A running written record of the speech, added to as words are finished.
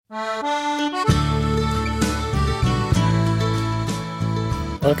Welcome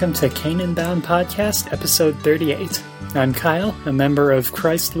to Canaan Bound Podcast, episode 38. I'm Kyle, a member of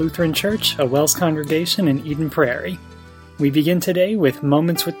Christ Lutheran Church, a Wells congregation in Eden Prairie. We begin today with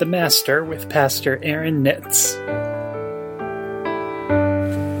Moments with the Master with Pastor Aaron Nitz.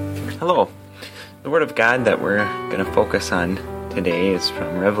 Hello. The Word of God that we're going to focus on today is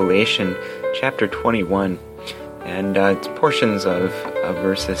from Revelation chapter 21, and it's portions of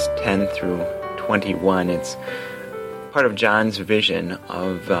verses 10 through 21. It's part of John's vision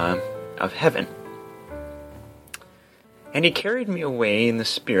of heaven. And he carried me away in the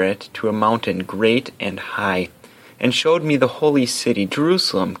Spirit to a mountain great and high, and showed me the holy city,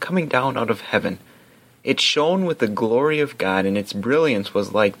 Jerusalem, coming down out of heaven. It shone with the glory of God, and its brilliance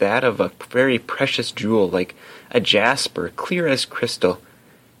was like that of a very precious jewel, like a jasper, clear as crystal.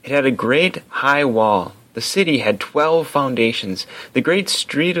 It had a great high wall. The city had 12 foundations. The great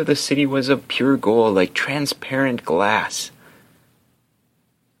street of the city was of pure gold, like transparent glass.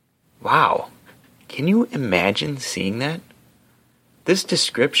 Wow! Can you imagine seeing that? This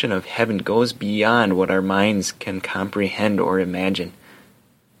description of heaven goes beyond what our minds can comprehend or imagine.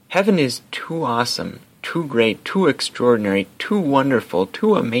 Heaven is too awesome, too great, too extraordinary, too wonderful,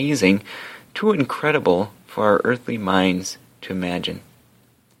 too amazing, too incredible for our earthly minds to imagine.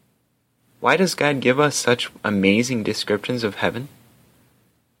 Why does God give us such amazing descriptions of heaven?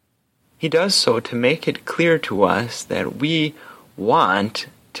 He does so to make it clear to us that we want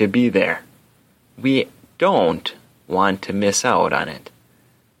to be there. We don't want to miss out on it.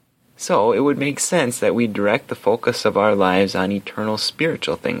 So it would make sense that we direct the focus of our lives on eternal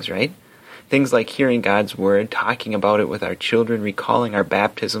spiritual things, right? Things like hearing God's Word, talking about it with our children, recalling our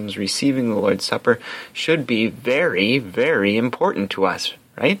baptisms, receiving the Lord's Supper should be very, very important to us,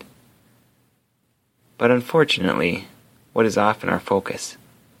 right? But unfortunately, what is often our focus?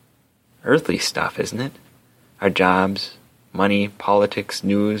 Earthly stuff, isn't it? Our jobs, money, politics,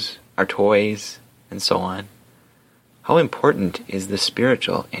 news, our toys, and so on. How important is the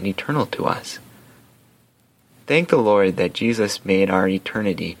spiritual and eternal to us? Thank the Lord that Jesus made our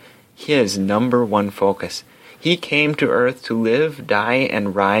eternity His number one focus. He came to earth to live, die,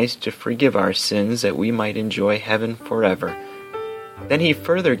 and rise to forgive our sins that we might enjoy heaven forever. Then He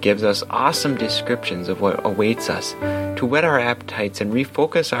further gives us awesome descriptions of what awaits us, to whet our appetites and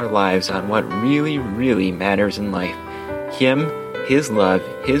refocus our lives on what really, really matters in life. Him, His love,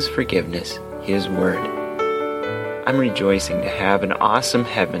 His forgiveness, His Word. I'm rejoicing to have an awesome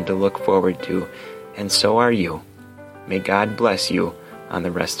heaven to look forward to, and so are you. May God bless you on the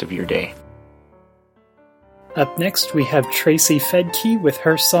rest of your day. Up next, we have Tracy Fedke with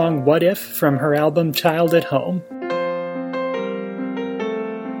her song What If from her album Child at Home.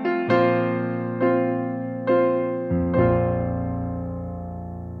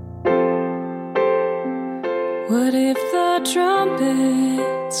 What if the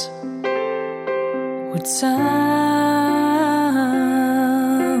trumpets would sound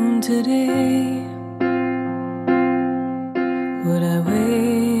today? Would I wait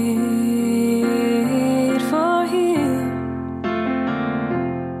for Him?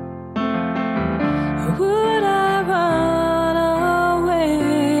 Or would I run away?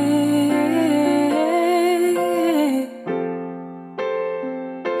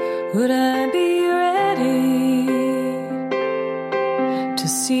 Would I be ready to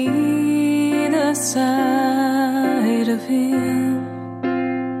see the sight of Him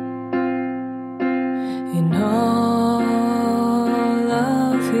in all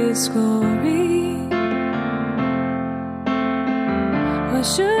of His glory? Why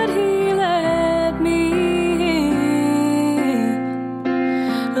should He let me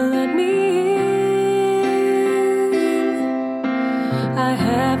in? Let me in. I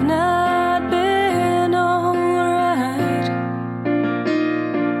have not been all right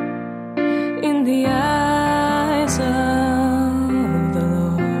in the eyes of the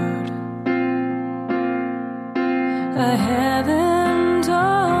Lord. I haven't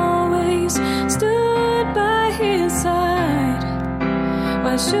always stood by His side.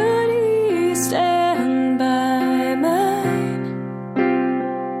 Why should He stand by mine?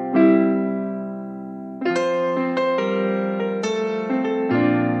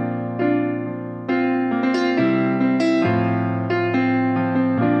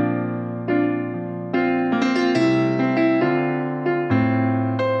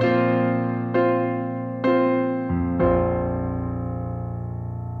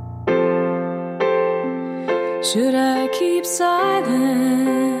 Should I keep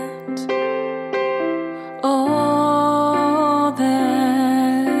silent? All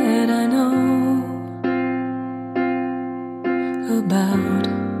that I know about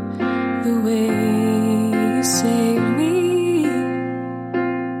the way you saved me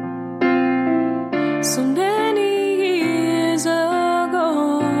so many years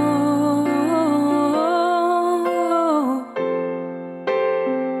ago.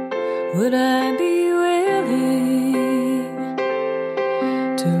 Would I be willing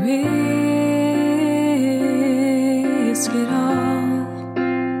to risk it all,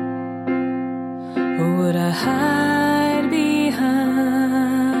 or would I hide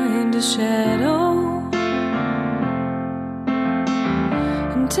behind a shadow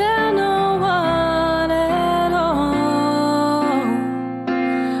and tell no one at all,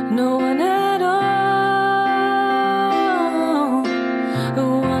 no one at all?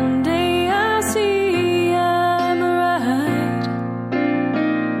 One day I see I'm right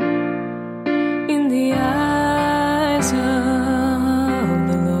in the eyes of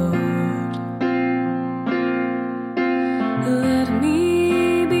the Lord. Let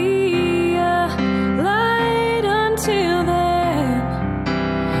me be a light until then,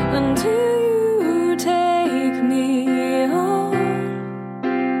 until you take me home,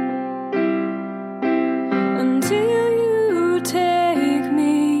 until you take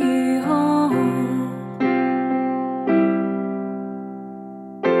me home.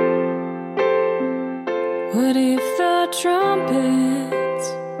 What if the trumpets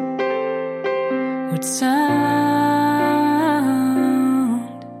would sound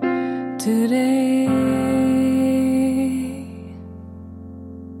today?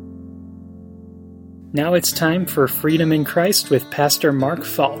 Now it's time for Freedom in Christ with Pastor Mark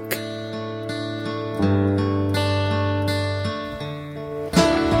Falk.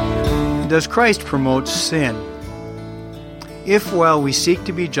 Does Christ promote sin? If, while we seek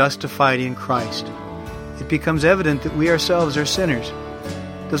to be justified in Christ, it becomes evident that we ourselves are sinners,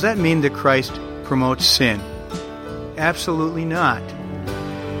 does that mean that Christ promotes sin? Absolutely not.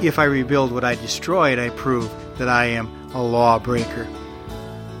 If I rebuild what I destroyed, I prove that I am a lawbreaker.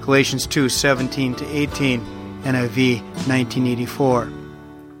 Galatians 2:17-18, NIV 1984.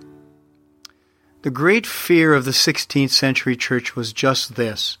 The great fear of the 16th century church was just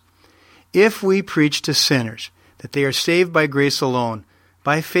this: if we preach to sinners that they are saved by grace alone,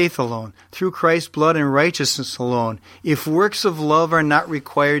 by faith alone, through Christ's blood and righteousness alone, if works of love are not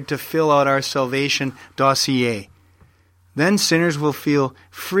required to fill out our salvation dossier, then sinners will feel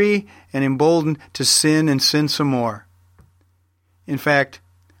free and emboldened to sin and sin some more. In fact,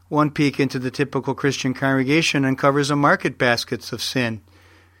 one peek into the typical Christian congregation uncovers a market basket of sin,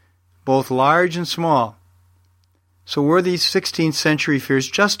 both large and small. So were these 16th century fears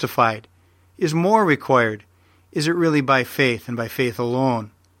justified? Is more required? Is it really by faith and by faith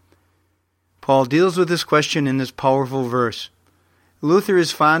alone? Paul deals with this question in this powerful verse. Luther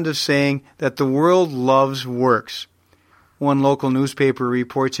is fond of saying that the world loves works. One local newspaper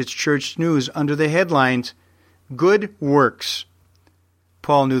reports its church news under the headlines, "Good Works."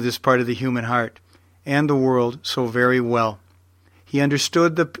 Paul knew this part of the human heart and the world so very well. He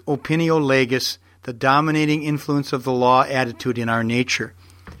understood the opinio legis, the dominating influence of the law attitude in our nature.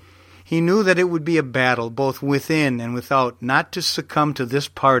 He knew that it would be a battle both within and without not to succumb to this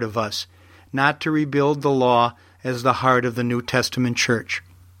part of us, not to rebuild the law as the heart of the New Testament church.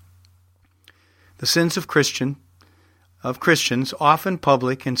 The sins of Christians, often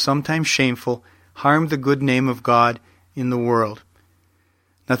public and sometimes shameful, harm the good name of God in the world.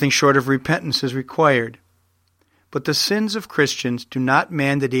 Nothing short of repentance is required. But the sins of Christians do not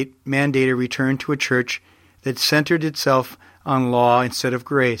mandate a return to a church that centered itself on law instead of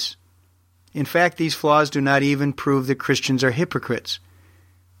grace. In fact, these flaws do not even prove that Christians are hypocrites.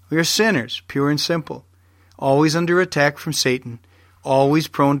 We are sinners, pure and simple, always under attack from Satan, always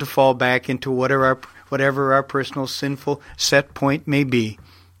prone to fall back into whatever our personal sinful set point may be.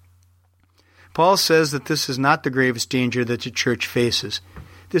 Paul says that this is not the gravest danger that the church faces.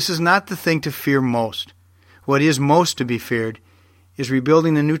 This is not the thing to fear most. What is most to be feared is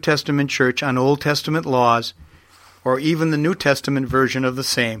rebuilding the New Testament church on Old Testament laws, or even the New Testament version of the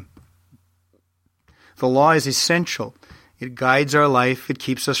same. The law is essential. It guides our life. It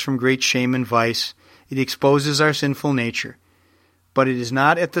keeps us from great shame and vice. It exposes our sinful nature. But it is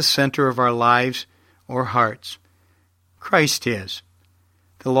not at the center of our lives or hearts. Christ is.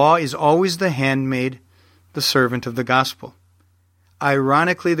 The law is always the handmaid, the servant of the gospel.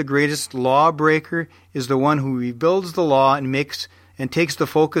 Ironically, the greatest lawbreaker is the one who rebuilds the law and takes the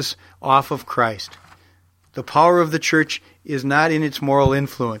focus off of Christ. The power of the church is not in its moral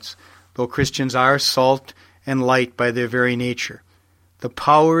influence, though Christians are salt and light by their very nature. The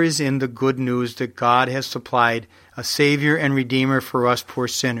power is in the good news that God has supplied a Savior and Redeemer for us poor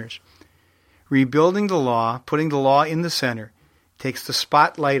sinners. Rebuilding the law, putting the law in the center, takes the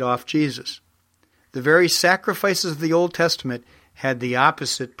spotlight off Jesus. The very sacrifices of the Old Testament had the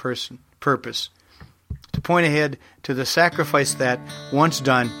opposite purpose, to point ahead to the sacrifice that, once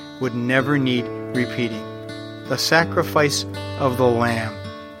done, would never need repeating. The sacrifice of the Lamb,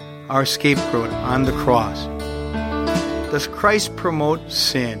 our scapegoat on the cross. Does Christ promote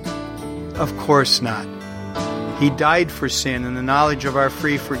sin? Of course not. He died for sin, and the knowledge of our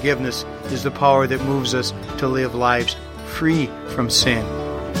free forgiveness is the power that moves us to live lives free from sin.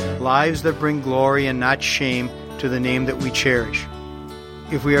 Lives that bring glory and not shame to the name that we cherish.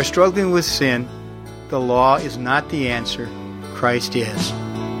 If we are struggling with sin, the law is not the answer. Christ is.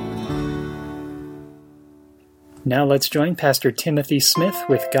 Now let's join Pastor Timothy Smith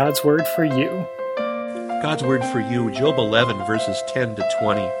with God's Word for You. God's Word for You, Job 11, verses 10 to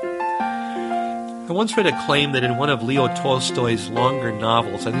 20. I once read a claim that in one of Leo Tolstoy's longer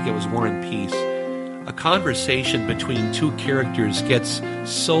novels, I think it was War and Peace, a conversation between two characters gets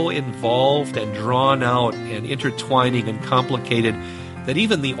so involved and drawn out and intertwining and complicated that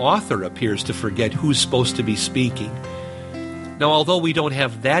even the author appears to forget who's supposed to be speaking. Now, although we don't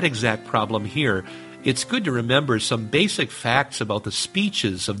have that exact problem here, it's good to remember some basic facts about the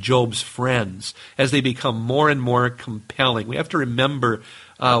speeches of Job's friends as they become more and more compelling. We have to remember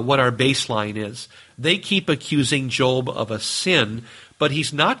what our baseline is. They keep accusing Job of a sin, but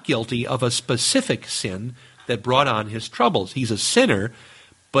he's not guilty of a specific sin that brought on his troubles. He's a sinner,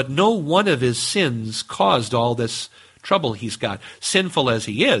 but no one of his sins caused all this trouble he's got. Sinful as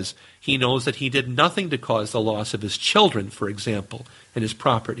he is, he knows that he did nothing to cause the loss of his children, for example, and his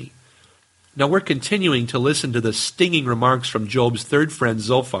property. Now we're continuing to listen to the stinging remarks from Job's third friend,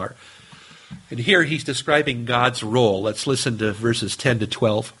 Zophar. And here he's describing God's role. Let's listen to verses 10 to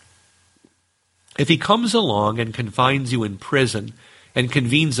 12. If he comes along and confines you in prison and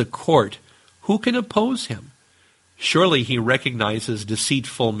convenes a court, who can oppose him? Surely he recognizes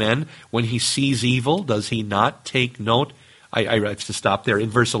deceitful men when he sees evil. Does he not take note? I have to stop there. In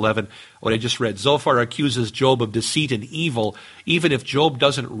verse 11, what I just read, Zophar accuses Job of deceit and evil, even if Job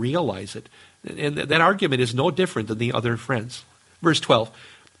doesn't realize it. And that argument is no different than the other friends. Verse 12,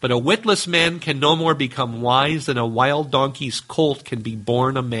 but a witless man can no more become wise than a wild donkey's colt can be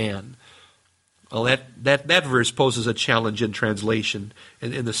born a man. Well, that verse poses a challenge in translation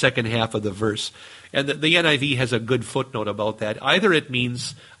in the second half of the verse. And the NIV has a good footnote about that. Either it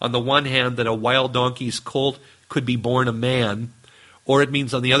means, on the one hand, that a wild donkey's colt could be born a man, or it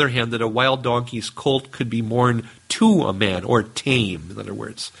means, on the other hand, that a wild donkey's colt could be born to a man, or tame, in other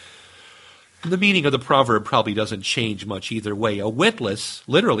words. And the meaning of the proverb probably doesn't change much either way. A witless,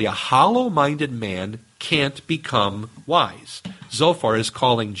 literally a hollow-minded man, can't become wise. Zophar is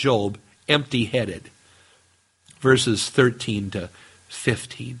calling Job empty-headed. Verses 13 to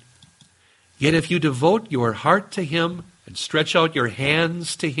 15. Yet if you devote your heart to him and stretch out your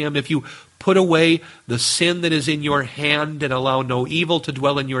hands to him, if you put away the sin that is in your hand and allow no evil to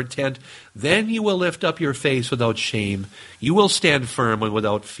dwell in your tent, then you will lift up your face without shame. You will stand firm and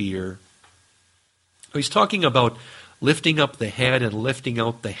without fear. He's talking about lifting up the head and lifting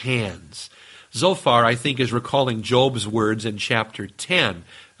out the hands. Zophar, I think, is recalling Job's words in chapter 10.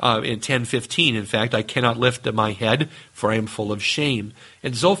 In 10:15, in fact, I cannot lift up my head, for I am full of shame.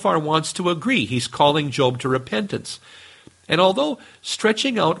 And Zophar wants to agree. He's calling Job to repentance. And although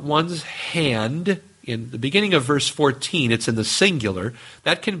stretching out one's hand, in the beginning of verse 14, it's in the singular,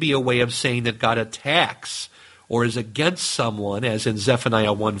 that can be a way of saying that God attacks or is against someone, as in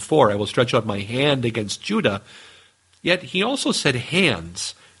Zephaniah 1:4, I will stretch out my hand against Judah. Yet he also said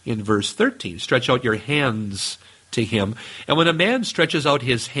hands in verse 13, stretch out your hands to him. And when a man stretches out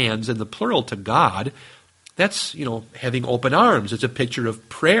his hands in the plural to God, that's, having open arms. It's a picture of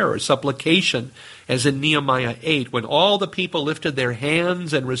prayer or supplication, as in Nehemiah 8, when all the people lifted their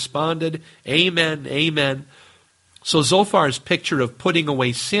hands and responded, Amen, Amen. So Zophar's picture of putting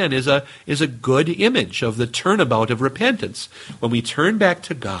away sin is a good image of the turnabout of repentance. When we turn back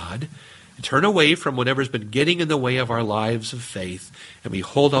to God, and turn away from whatever's been getting in the way of our lives of faith, and we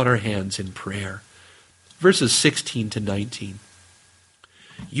hold out our hands in prayer. Verses 16 to 19.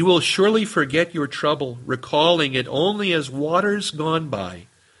 You will surely forget your trouble, recalling it only as waters gone by.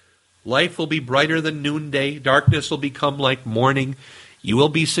 Life will be brighter than noonday. Darkness will become like morning. You will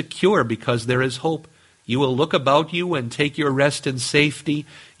be secure because there is hope. You will look about you and take your rest in safety.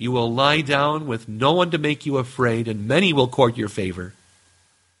 You will lie down with no one to make you afraid, and many will court your favor.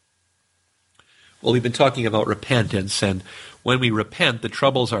 Well, we've been talking about repentance, and when we repent, the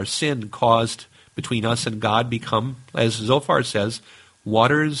troubles our sin caused between us and God become, as Zophar says,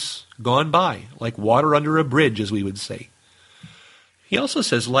 waters gone by, like water under a bridge, as we would say. He also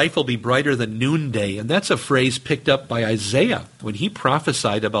says life will be brighter than noonday, and that's a phrase picked up by Isaiah when he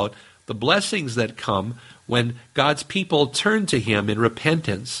prophesied about the blessings that come when God's people turn to him in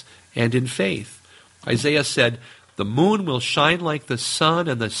repentance and in faith. Isaiah said, "The moon will shine like the sun,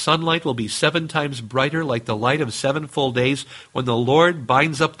 and the sunlight will be 7 times brighter like the light of 7 full days, when the Lord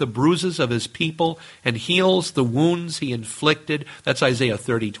binds up the bruises of his people and heals the wounds he inflicted." That's Isaiah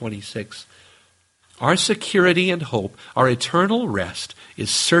 30:26. Our security and hope, our eternal rest,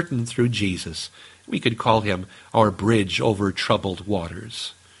 is certain through Jesus. We could call him our bridge over troubled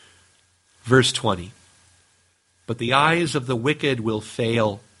waters. Verse 20. But the eyes of the wicked will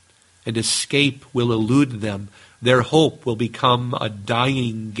fail, and escape will elude them. Their hope will become a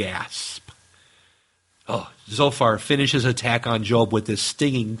dying gasp. Zophar finishes attack on Job with this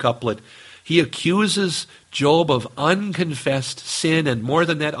stinging couplet. He accuses Job of unconfessed sin and, more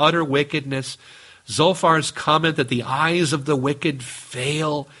than that, utter wickedness. Zophar's comment that the eyes of the wicked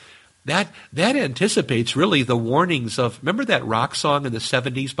fail, that anticipates really the warnings of, remember that rock song in the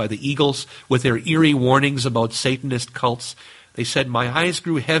 70s by the Eagles with their eerie warnings about Satanist cults? They said, "My eyes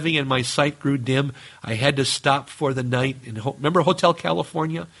grew heavy and my sight grew dim. I had to stop for the night." Remember Hotel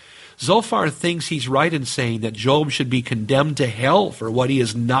California? Zophar thinks he's right in saying that Job should be condemned to hell for what he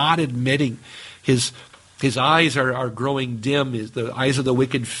is not admitting. His eyes are growing dim. The eyes of the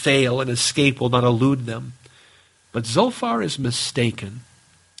wicked fail, and escape will not elude them. But Zophar is mistaken.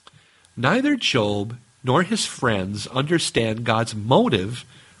 Neither Job nor his friends understand God's motive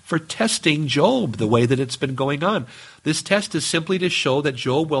for testing Job the way that it's been going on. This test is simply to show that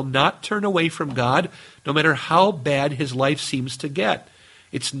Job will not turn away from God, no matter how bad his life seems to get.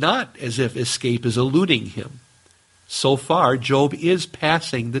 It's not as if escape is eluding him. So far, Job is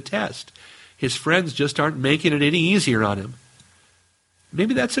passing the test. His friends just aren't making it any easier on him.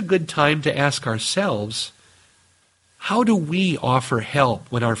 Maybe that's a good time to ask ourselves, how do we offer help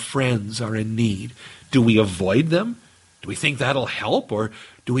when our friends are in need? Do we avoid them? Do we think that'll help? Or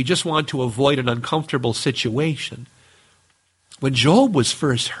do we just want to avoid an uncomfortable situation? When Job was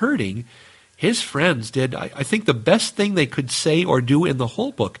first hurting, his friends did, I think, the best thing they could say or do in the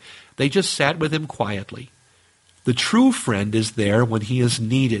whole book. They just sat with him quietly. The true friend is there when he is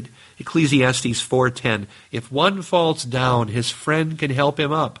needed. Ecclesiastes 4:10, if one falls down, his friend can help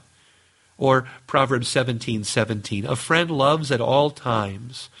him up. Or Proverbs 17:17, a friend loves at all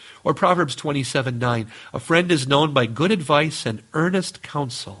times. Or Proverbs 27:9, a friend is known by good advice and earnest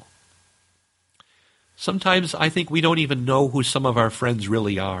counsel. Sometimes I think we don't even know who some of our friends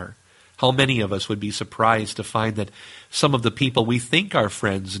really are. How many of us would be surprised to find that some of the people we think are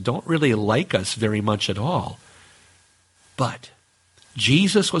friends don't really like us very much at all. But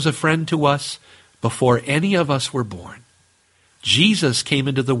Jesus was a friend to us before any of us were born. Jesus came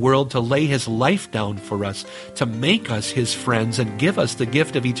into the world to lay his life down for us, to make us his friends and give us the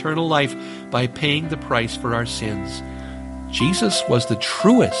gift of eternal life by paying the price for our sins. Jesus was the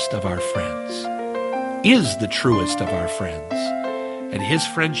truest of our friends, is the truest of our friends, and his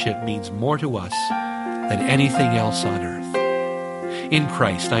friendship means more to us than anything else on earth. In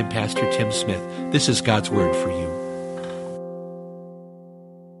Christ, I'm Pastor Tim Smith. This is God's Word for you.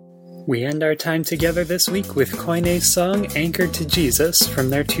 We end our time together this week with Koine's song Anchored to Jesus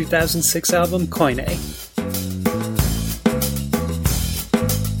from their 2006 album Koine.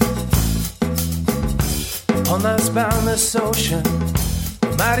 On this boundless ocean,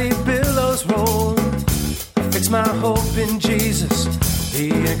 mighty billows roll. I fix my hope in Jesus,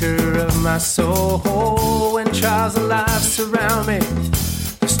 the anchor of my soul. When trials of life surround me,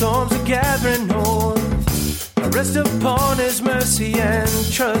 the storms are gathering on. I rest upon his mercy and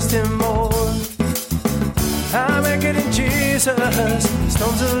trust him more. I'm anchored in Jesus,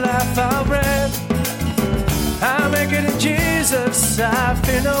 storms of life I'll break. I'm anchored in Jesus, I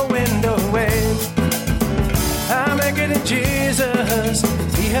fear no wind or wave. I'm anchored in Jesus,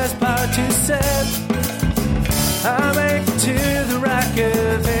 he has power to set. I'm anchored to the rock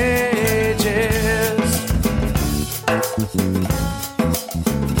of ages.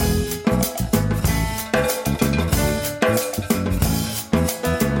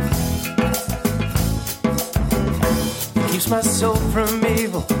 My soul from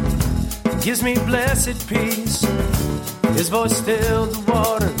evil, gives me blessed peace. His voice stilled the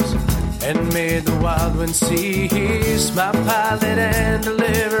waters and made the wild wind cease. My pilot and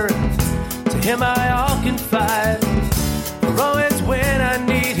deliverer, to him I all confide. For always when I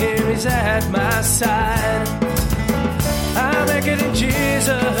need him, he's at my side. I'm anchored in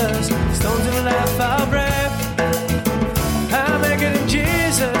Jesus, stones of life I'll break. I'm anchored in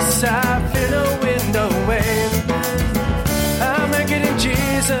Jesus, I fear no wind or wave. I'm anchored in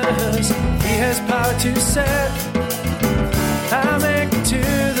Jesus, he has power to set. I'm anchored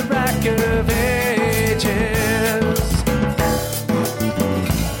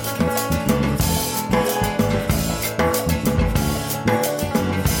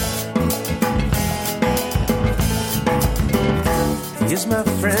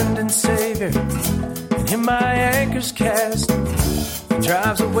anchor's cast. He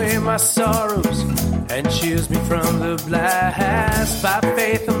drives away my sorrows and shields me from the blast. By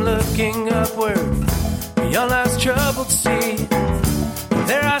faith I'm looking upward, beyond life's troubled sea.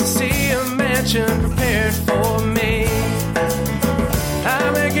 There I see a mansion prepared for me.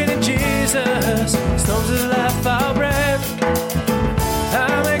 I'm anchored in Jesus, storms of life I'll brave.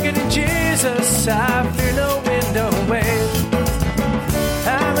 I'm anchored in Jesus, I fear no wind or wave.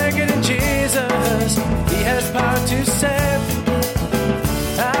 I'm anchored in Jesus, He has power to save.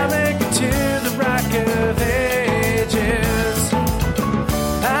 I'm anchored to the rock of ages.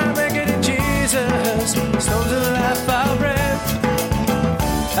 I'm anchored in Jesus, storms of life I'll brave.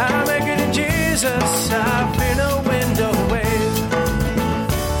 I'm anchored in Jesus, I fear no wind or wave.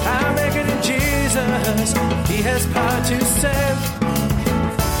 I'm anchored in Jesus, He has power to save.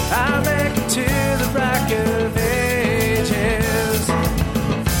 I'm anchored to the rock of ages.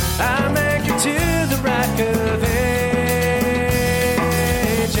 I'm anchored to the rock of ages.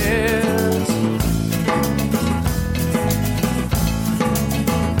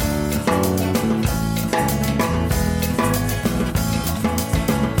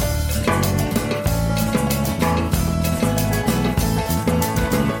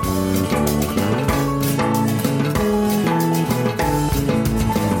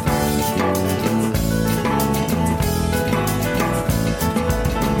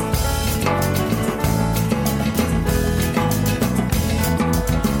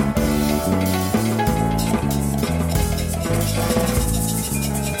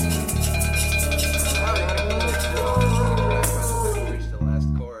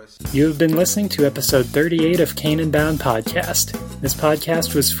 You have been listening to episode 38 of Canaan Bound Podcast. This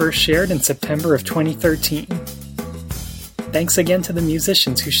podcast was first shared in September of 2013. Thanks again to the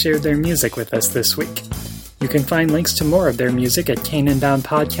musicians who shared their music with us this week. You can find links to more of their music at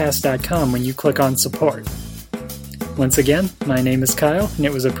canaanboundpodcast.com when you click on support. Once again, my name is Kyle, and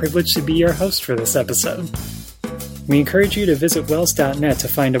it was a privilege to be your host for this episode. We encourage you to visit wells.net to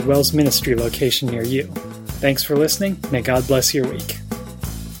find a WELS ministry location near you. Thanks for listening. May God bless your week.